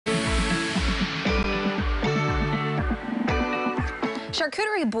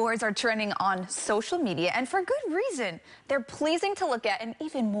Charcuterie boards are trending on social media, and for good reason. They're pleasing to look at and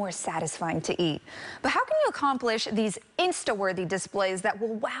even more satisfying to eat. But how can you accomplish these Insta-worthy displays that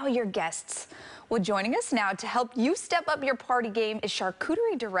will wow your guests? Well, joining us now to help you step up your party game is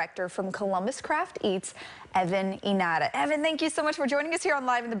Charcuterie Director from Columbus Craft Eats, Evan Inada. Evan, thank you so much for joining us here on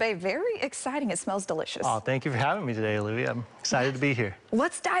Live in the Bay. Very exciting. It smells delicious. Oh, thank you for having me today, Olivia. I'm excited to be here.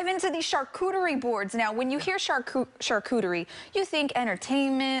 Let's dive into these charcuterie boards. Now, when you hear charcuterie, you think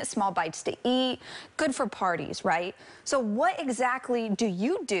entertainment, small bites to eat, good for parties, right? So what exactly do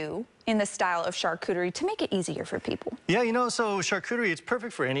you do in the style of charcuterie to make it easier for people? Yeah, you know, so charcuterie, it's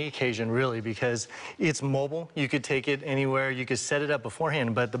perfect for any occasion, really, because it's mobile. You could take it anywhere. You could set it up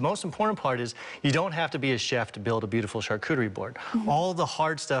beforehand. But the most important part is you don't have to be a chef to build a beautiful charcuterie board. All the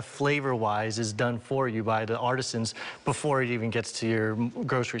hard stuff, flavor-wise, is done for you by the artisans before it even gets to your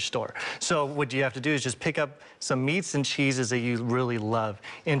grocery store. So what you have to do is just pick up some meats and cheeses that you really love,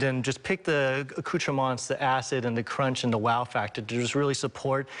 and then just pick the accoutrements, the acid and the crunch and the wow factor to just really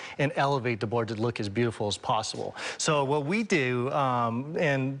support and elevate the board to look as beautiful as possible. So what we do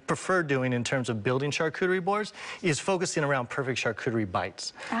and prefer doing in terms of building charcuterie boards is focusing around perfect charcuterie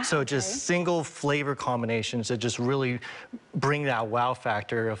bites. So just single flavor combinations that just really bring that wow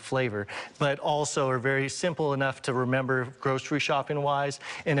factor of flavor, but also are very simple enough to remember grocery shopping wise,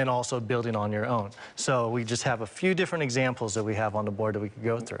 and then also building on your own. So we just have a few different examples that we have on the board that we could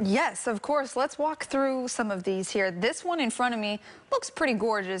go through. Yes, of course. Let's walk through some of these here. This one in front of me looks pretty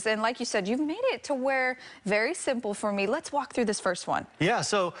gorgeous, and like you said, you've made it to where very simple for me. Let's walk through this first one. Yeah,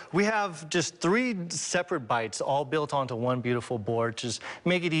 so we have just 3 separate bites all built onto one beautiful board. Just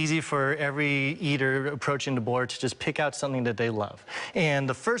make it easy for every eater approaching the board to just pick out something that they love. And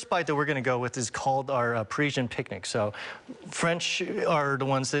the first bite that we're going to go with is called our Parisian picnic. So French are the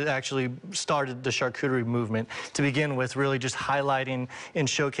ones that actually started the charcuterie movement to begin with, really just highlighting and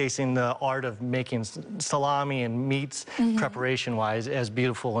showcasing the art of making salami and meats preparation-wise as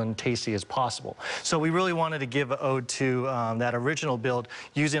beautiful and tasty as possible. So we really wanted to give an ode to that original build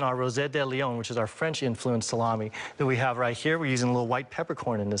using our Rosette de Lyon, which is our French-influenced salami that we have right here. We're using a little white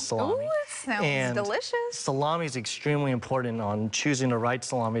peppercorn in this salami. Ooh, it sounds delicious. Salami is extremely important on choosing the right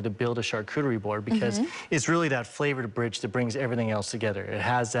salami to build a charcuterie board because it's really that flavored bridge that brings everything else together. It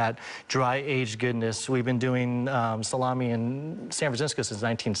has that dry aged goodness. We've been doing salami in San Francisco since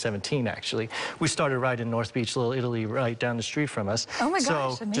 1917, actually. We started right in North Beach, Little Italy, right down the street from us. Oh my gosh,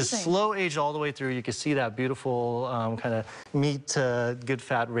 so amazing. Just slow aged all the way through. You can see that beautiful kind of meat to good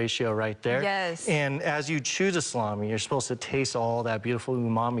fat ratio right there. Yes. And as you choose a salami, you're supposed to taste all that beautiful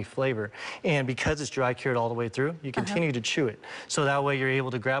umami flavor. And because it's dry cured all the way through, you continue to chew it. So that way you're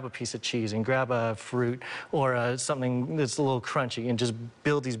able to grab a piece of cheese and grab a fruit or something that's a little crunchy and just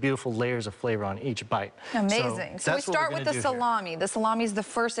build these beautiful layers of flavor on each bite. Amazing. So we start with the salami. The salami is the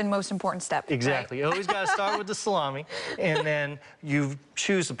first and most important step. Exactly. Right? You always got to start with the salami, and then you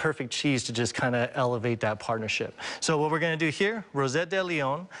choose the perfect cheese to just kind of elevate that partnership. So what we're going to do here, Rosette de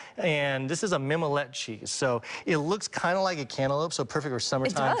Lyon, and this is a mimolette cheese. So it looks kind of like a cantaloupe, so perfect for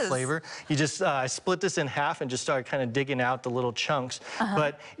summertime flavor. You just I split this in half and just started kind of digging out the little chunks.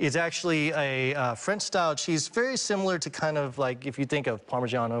 But it's actually a French-style cheese, very similar to kind of like if you think of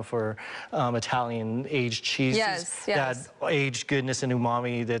Parmigiano for Italian aged cheese. Yes. That aged goodness and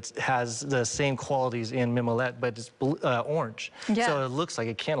umami that has the same qualities in mimolette, but it's orange. So it looks like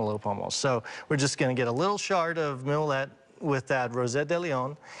a cantaloupe almost. So we're just going to get a little shard of mimolette with that Rosette de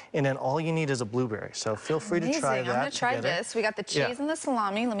Lyon, and then all you need is a blueberry. So feel free to try that. I'm going to try this. We got the cheese and the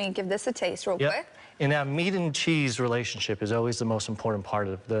salami. Let me give this a taste real quick. And that meat and cheese relationship is always the most important part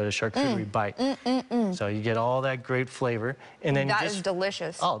of the charcuterie bite. So you get all that great flavor, and then that is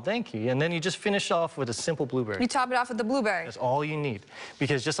delicious. Oh, thank you. And then you just finish off with a simple blueberry. You top it off with the blueberry. That's all you need,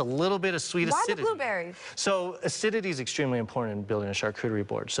 because just a little bit of sweet acidity. Why the blueberries? So acidity is extremely important in building a charcuterie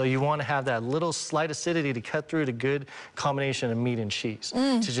board. So you want to have that little slight acidity to cut through the good combination of meat and cheese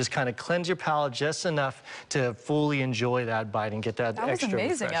to just kind of cleanse your palate just enough to fully enjoy that bite and get that extra was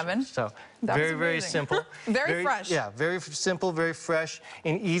amazing, refreshment. Evan. So very simple. very fresh. Yeah, very simple, very fresh,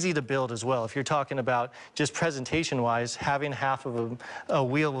 and easy to build as well. If you're talking about just presentation-wise, having half of a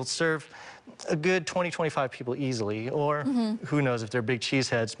wheel will serve a good 20-25 people easily, or who knows, if they're big cheese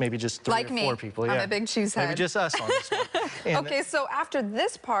heads, maybe just 3 or 4 people. I'm a big cheese head. Maybe just us on this one. Okay, so after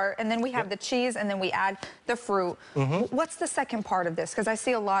this part, and then we have the cheese, and then we add the fruit. What's the second part of this? Because I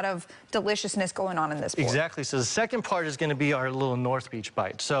see a lot of deliciousness going on in this board. Exactly. So the second part is going to be our little North Beach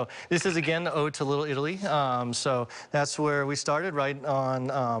bite. So this is, again, the ode to Little Italy. So that's where we started, right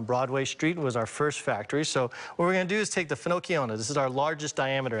on Broadway Street was our first factory. So what we're going to do is take the finocchione. This is our largest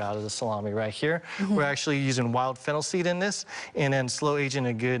diameter out of the salami, right? right here. We're actually using wild fennel seed in this and then slow aging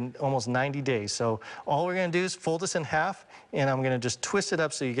a good almost 90 days. So all we're gonna do is fold this in half and I'm gonna just twist it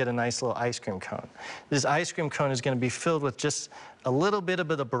up so you get a nice little ice cream cone. This ice cream cone is gonna be filled with just a little bit of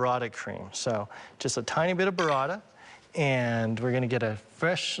the burrata cream. So just a tiny bit of burrata. And we're gonna get a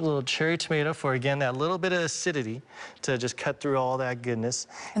fresh little cherry tomato for, again, that little bit of acidity to just cut through all that goodness.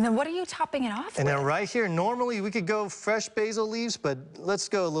 And then what are you topping it off with? And then right here, normally we could go fresh basil leaves, but let's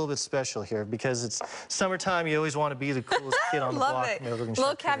go a little bit special here because it's summertime. You always want to be the coolest kid on the block. Love it.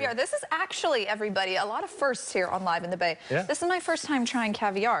 Little caviar. This is actually, everybody, a lot of firsts here on Live in the Bay. Yeah. This is my first time trying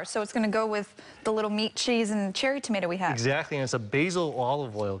caviar, so it's gonna go with the little meat, cheese, and cherry tomato we have. Exactly, and it's a basil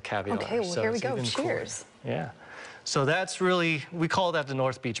olive oil caviar. Okay, well, so here we it's go. even Cheers. cooler. Yeah. So that's really, we call that the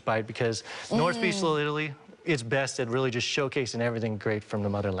North Beach bite because North Beach, Little Italy, it's best at really just showcasing everything great from the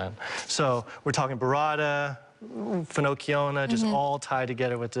motherland. So we're talking burrata, finocchiona, just all tied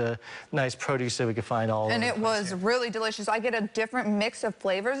together with the nice produce that we could find all over. And it was really delicious. I get a different mix of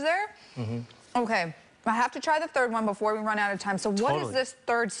flavors there. Okay. I have to try the third one before we run out of time. So what is this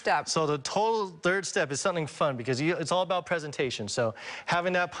third step? So the total third step is something fun because it's all about presentation. So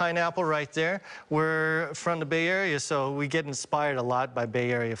having that pineapple right there, we're from the Bay Area, so we get inspired a lot by Bay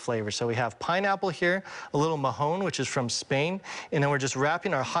Area flavors. So we have pineapple here, a little mahon, which is from Spain, and then we're just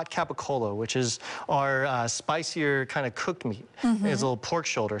wrapping our hot capicola, which is our spicier kind of cooked meat. It's a little pork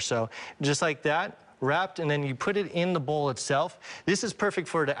shoulder. So just like that, wrapped, and then you put it in the bowl itself. This is perfect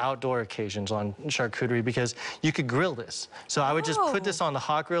for the outdoor occasions on charcuterie because you could grill this. So I would just put this on the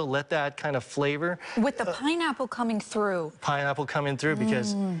hot grill, let that kind of flavor. With the pineapple coming through. Pineapple coming through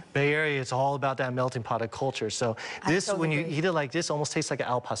because Bay Area, it's all about that melting pot of culture. So this, totally when you agree. eat it like this, almost tastes like an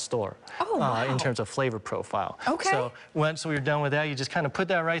al pastor in terms of flavor profile. Okay. So once we're done with that, you just kind of put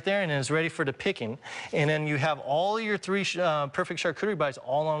that right there and then it's ready for the picking. And then you have all your three perfect charcuterie bites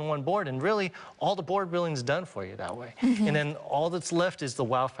all on one board, and really all the board building's done for you that way. And then all that's left is the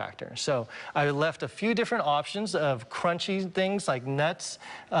wow factor. So I left a few different options of crunchy things like nuts,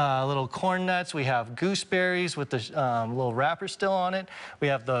 little corn nuts. We have gooseberries with the little wrapper still on it. We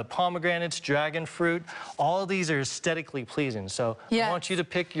have the pomegranates, dragon fruit. All of these are aesthetically pleasing. So I want you to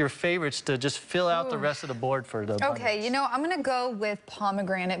pick your favorites to just fill out the rest of the board for the abundance. Okay, you know, I'm gonna go with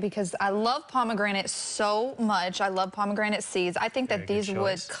pomegranate because I love pomegranate so much. I love pomegranate seeds. I think that these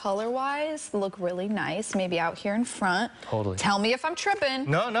would, color-wise, look really nice. Maybe out here in front. Totally. Tell me if I'm tripping.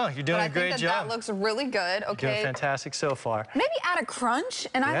 No, you're doing a great job. That looks really good. Okay. You're doing fantastic so far. Maybe add a crunch,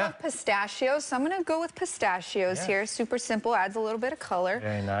 and I love pistachios, so I'm gonna go with pistachios here. Super simple, adds a little bit of color.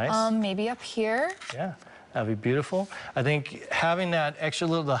 Very nice. Maybe up here. Yeah. That'd be beautiful. I think having that extra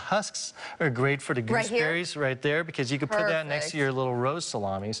little, the husks are great for the gooseberries right there because you could put that next to your little rose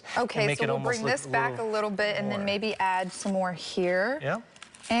salamis. Okay, make so it we'll almost bring this back a little bit and then maybe add some more here. Yeah.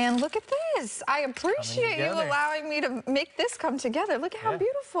 And look at this. I appreciate you allowing me to make this come together. Look how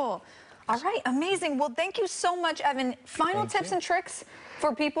beautiful. All right, amazing. Well, thank you so much, Evan. Final tips and tricks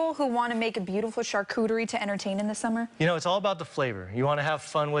for people who want to make a beautiful charcuterie to entertain in the summer? You know, it's all about the flavor. You want to have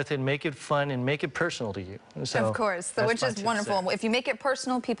fun with it, make it fun, and make it personal to you. So of course, which is wonderful. If you make it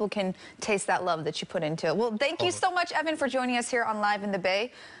personal, people can taste that love that you put into it. Well, thank you so much, Evan, for joining us here on Live in the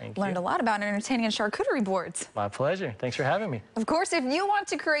Bay. Learned a lot about entertaining and charcuterie boards. My pleasure. Thanks for having me. Of course, if you want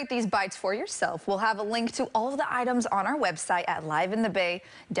to create these bites for yourself, we'll have a link to all of the items on our website at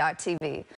liveinthebay.tv.